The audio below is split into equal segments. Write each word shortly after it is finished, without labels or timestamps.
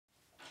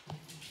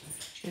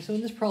Okay, so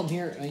in this problem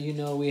here, you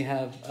know, we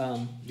have,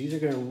 these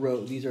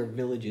are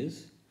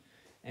villages,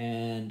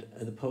 and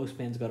the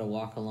postman's got to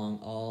walk along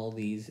all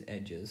these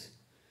edges,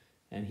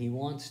 and he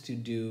wants to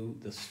do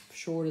the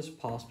shortest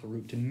possible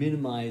route to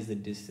minimize the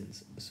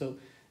distance. So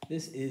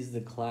this is the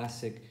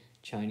classic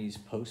Chinese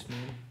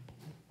postman,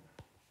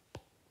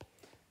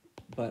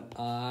 but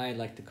I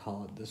like to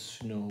call it the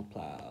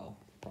snowplow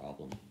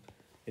problem.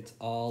 It's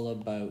all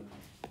about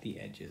the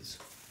edges.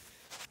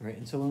 Right,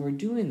 and so when we're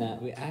doing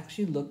that, we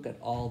actually looked at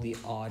all the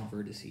odd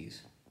vertices.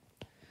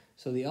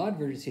 So the odd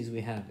vertices, we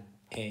have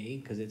A,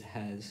 because it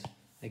has,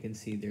 I can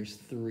see there's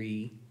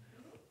 3.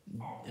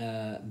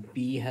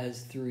 B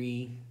has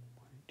 3. 1,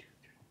 2,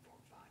 3, 4,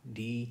 5.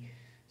 D,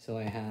 so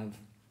I have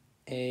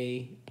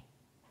A,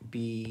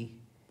 B,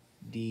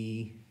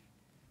 D,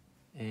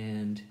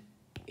 and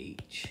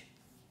H.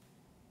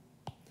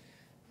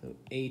 So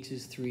H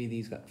is 3,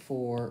 these got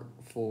 4,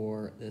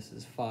 4, this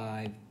is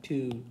 5,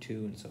 2, 2,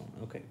 and so on.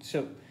 Okay,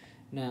 so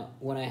now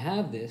when I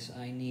have this,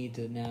 I need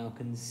to now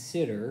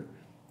consider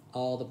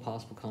all the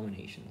possible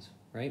combinations,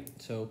 right?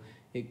 So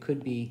it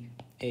could be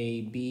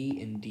A,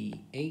 B, and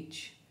D,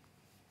 H.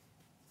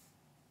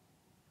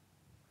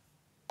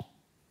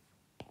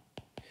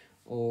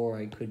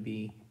 Or it could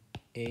be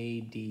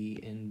A, D,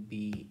 and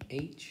B,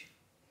 H.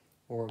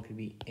 Or it could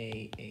be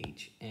A,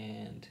 H,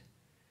 and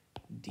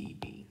D,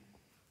 B.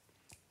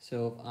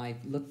 So if I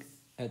look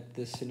at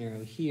this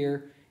scenario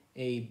here,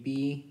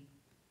 AB,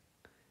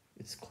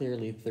 it's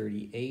clearly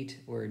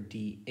 38, where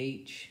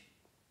DH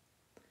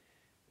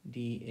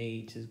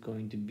is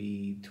going to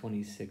be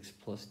 26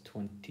 plus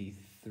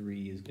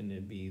 23 is going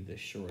to be the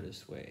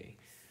shortest way.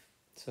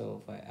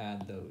 So if I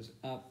add those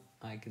up,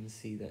 I can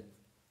see that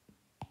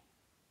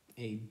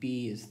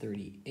AB is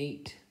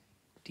 38,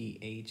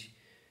 DH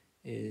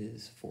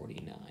is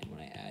 49 when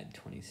I add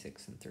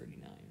 26 and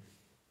 39.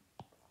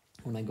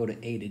 When I go to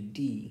A to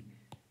D,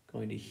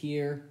 going to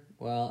here,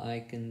 well,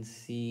 I can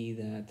see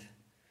that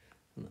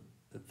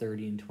the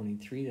 30 and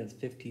 23, that's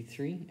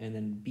 53. And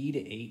then B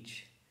to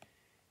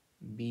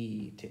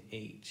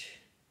H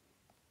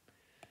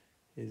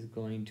is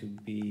going to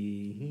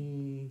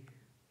be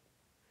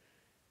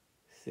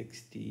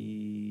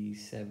 60,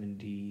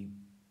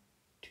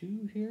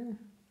 72 here.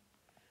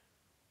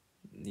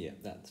 Yeah,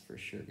 that's for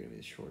sure going to be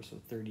the short. So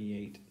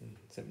 38 and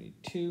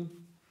 72.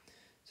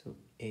 So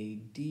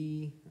AD,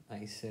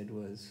 I said,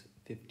 was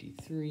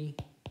 53,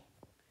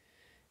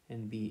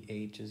 and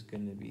BH is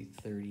going to be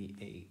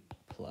 38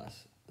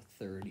 plus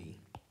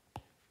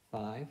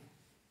 35.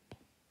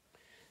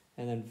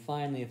 And then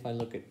finally, if I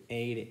look at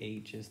A to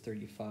H is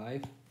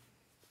 35.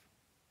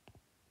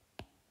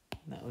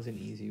 That was an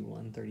easy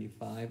one,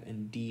 35.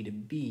 And D to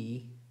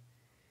B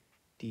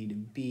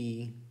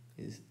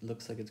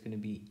looks like it's going to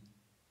be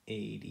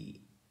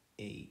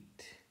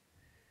 88.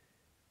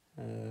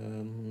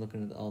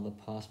 Looking at all the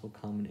possible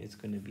common, it's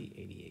going to be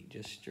 88,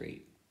 just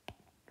straight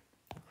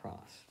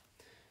across.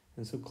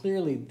 And so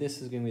clearly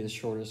this is going to be the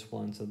shortest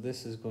one, so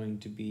this is going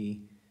to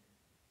be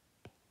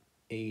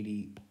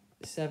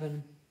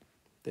 87.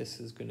 This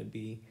is going to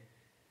be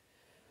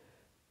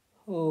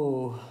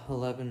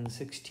 11,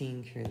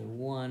 16, carry the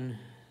 1.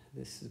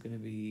 This is going to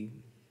be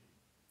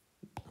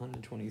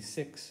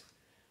 126.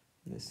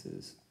 This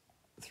is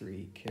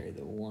 3, carry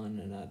the 1,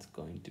 and that's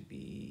going to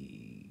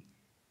be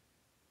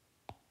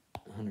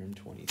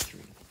 123.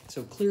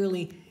 So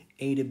clearly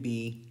A to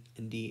B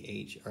and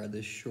DH are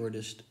the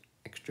shortest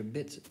extra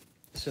bits.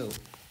 So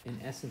in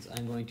essence,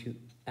 I'm going to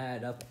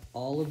add up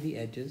all of the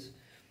edges.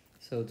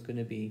 So it's going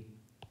to be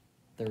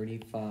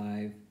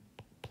 35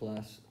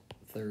 plus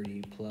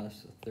 30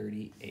 plus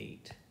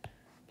 38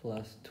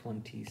 plus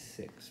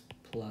 26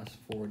 plus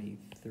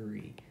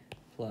 43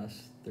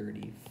 plus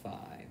 35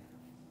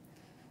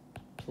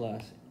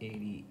 plus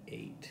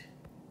 88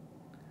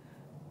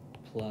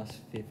 plus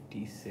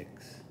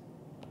 56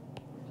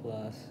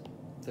 plus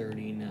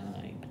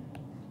 39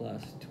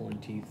 plus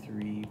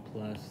 23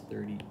 plus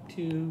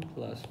 32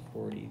 plus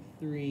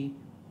 43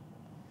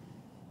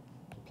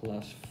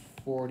 plus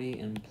 40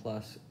 and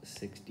plus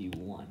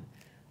 61.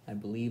 I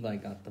believe I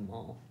got them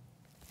all.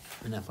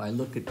 And if I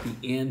look at the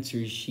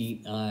answer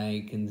sheet,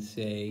 I can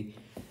say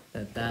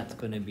that that's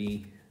going to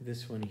be,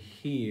 this one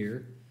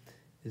here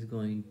is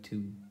going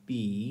to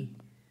be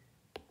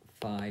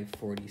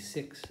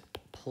 546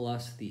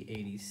 plus the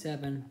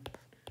 87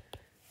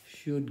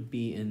 should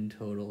be in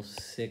total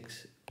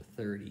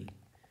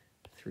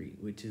 633,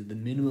 which is the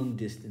minimum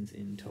distance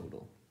in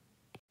total.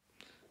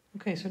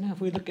 Okay, so now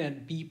if we look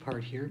at B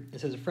part here,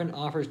 it says a friend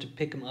offers to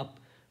pick him up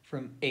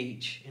from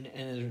H and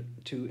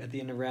to at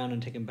the end of the round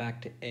and take him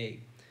back to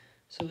A.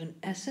 So in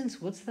essence,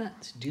 what's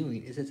that's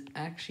doing is it's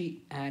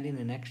actually adding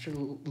an extra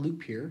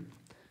loop here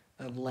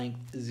of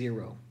length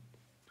 0.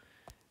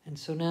 And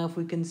so now if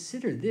we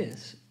consider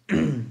this,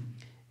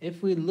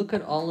 if we look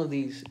at all of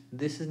these,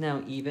 this is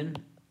now even.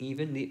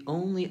 The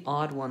only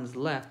odd ones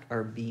left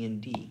are B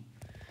and D.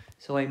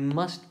 So I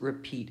must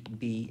repeat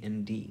B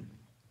and D.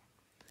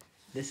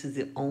 This is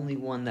the only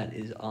one that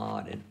is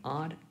odd.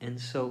 And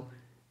so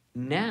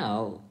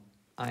now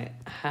I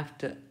have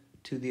to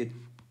the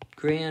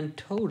grand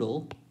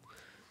total,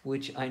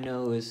 which I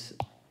know is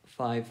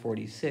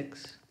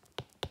 546,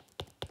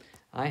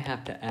 I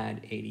have to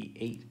add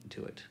 88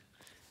 to it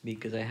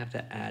because I have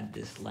to add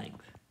this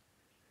length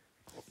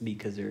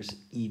because there's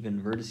even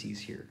vertices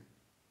here.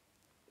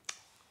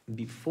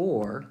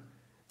 Before,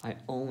 I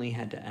only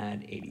had to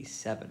add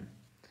 87.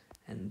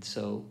 And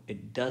so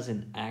it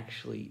doesn't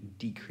actually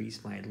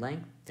decrease my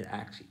length, it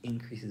actually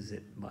increases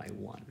it by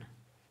 1.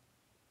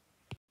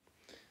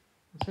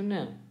 So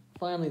now,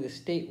 finally, the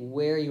state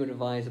where you would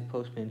advise a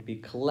postman to be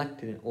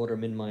collected in order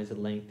to minimize the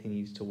length he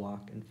needs to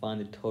walk and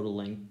find the total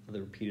length of the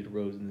repeated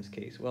rows in this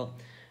case. Well,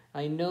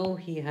 I know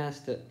he has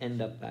to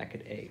end up back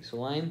at A. So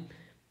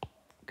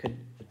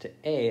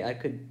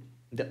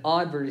the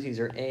odd vertices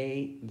are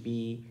A,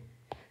 B,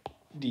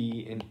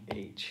 D, and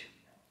H.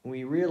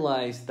 We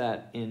realized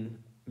that in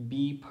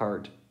B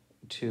part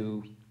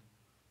to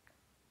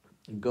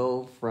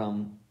go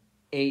from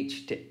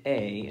H to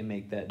A and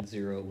make that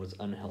 0 was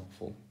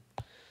unhelpful.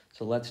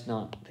 So let's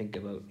not think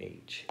about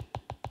H.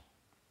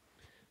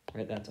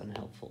 Right, that's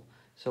unhelpful.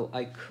 So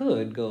I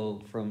could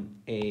go from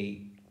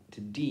A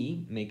to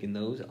D, making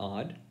those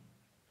odd.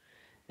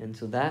 And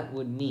so that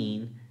would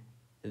mean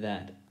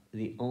that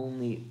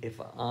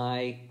if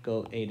I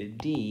go A to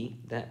D,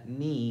 that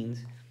means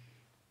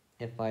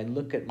if I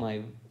look at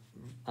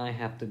I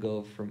have to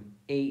go from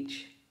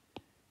H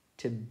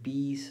to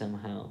B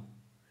somehow.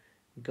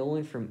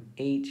 Going from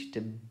H to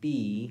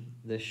B,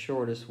 the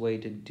shortest way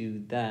to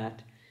do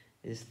that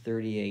is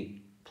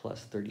 38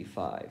 plus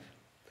 35.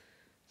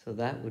 So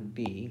that would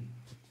be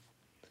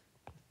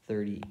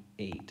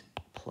 38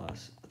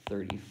 plus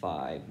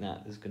 35. And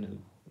that is going to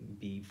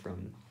be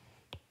from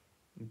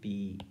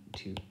B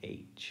to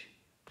H.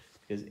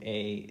 Because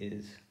A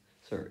is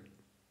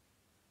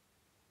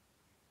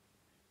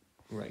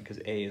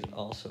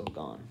also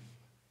gone.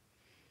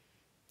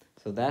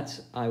 So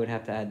I would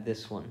have to add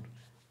this one.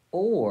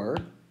 Or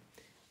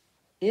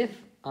if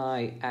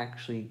I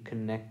actually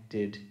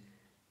connected,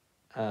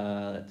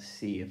 let's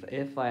see,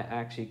 if I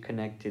actually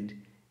connected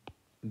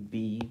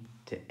B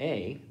to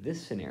A,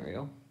 this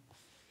scenario,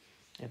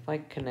 if I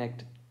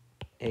connect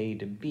A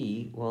to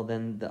B, well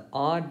then the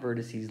odd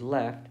vertices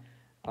left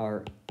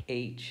are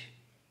H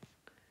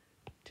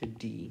to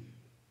D.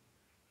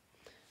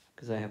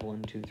 Because I have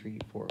 1, 2, 3,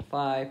 4,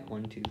 5,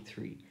 1, 2,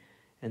 3.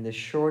 And the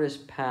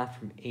shortest path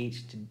from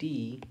H to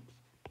D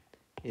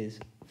is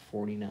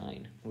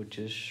 49, which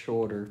is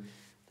shorter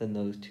than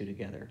those two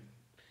together.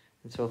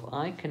 And so if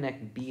I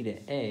connect B to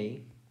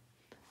A,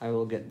 I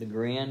will get the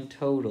grand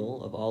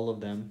total of all of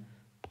them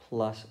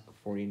plus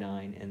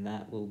 49, and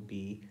that will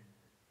be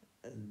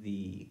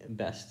the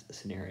best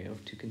scenario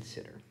to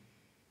consider.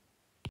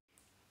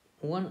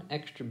 One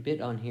extra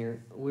bit on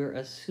here, we're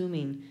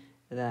assuming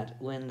that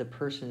when the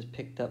person is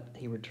picked up,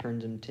 he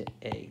returns them to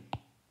A.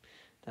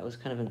 That was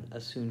kind of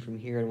assumed from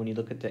here, and when you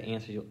look at the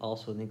answers, you'll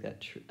also think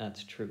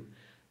that's true.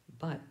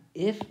 But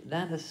if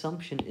that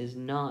assumption is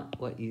not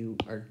what you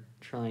are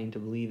trying to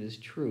believe is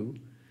true,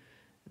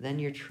 then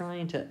you're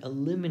trying to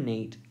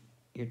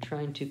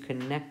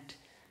connect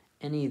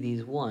any of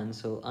these ones.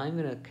 So I'm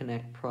going to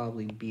connect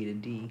probably B to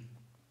D.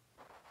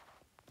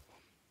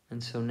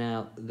 And so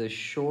now the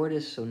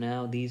shortest, so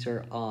now these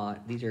are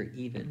odd, these are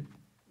even.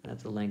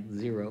 That's a length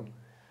 0.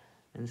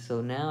 And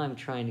so now I'm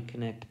trying to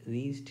connect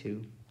these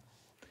two.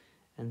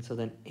 And so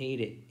then A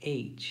to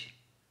H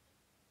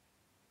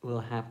will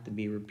have to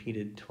be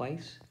repeated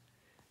twice,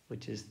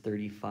 which is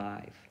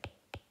 35.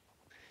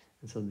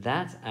 And so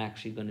that's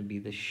actually going to be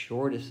the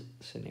shortest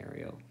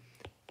scenario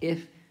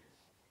if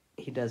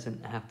he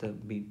doesn't have to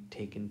be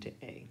taken to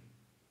A.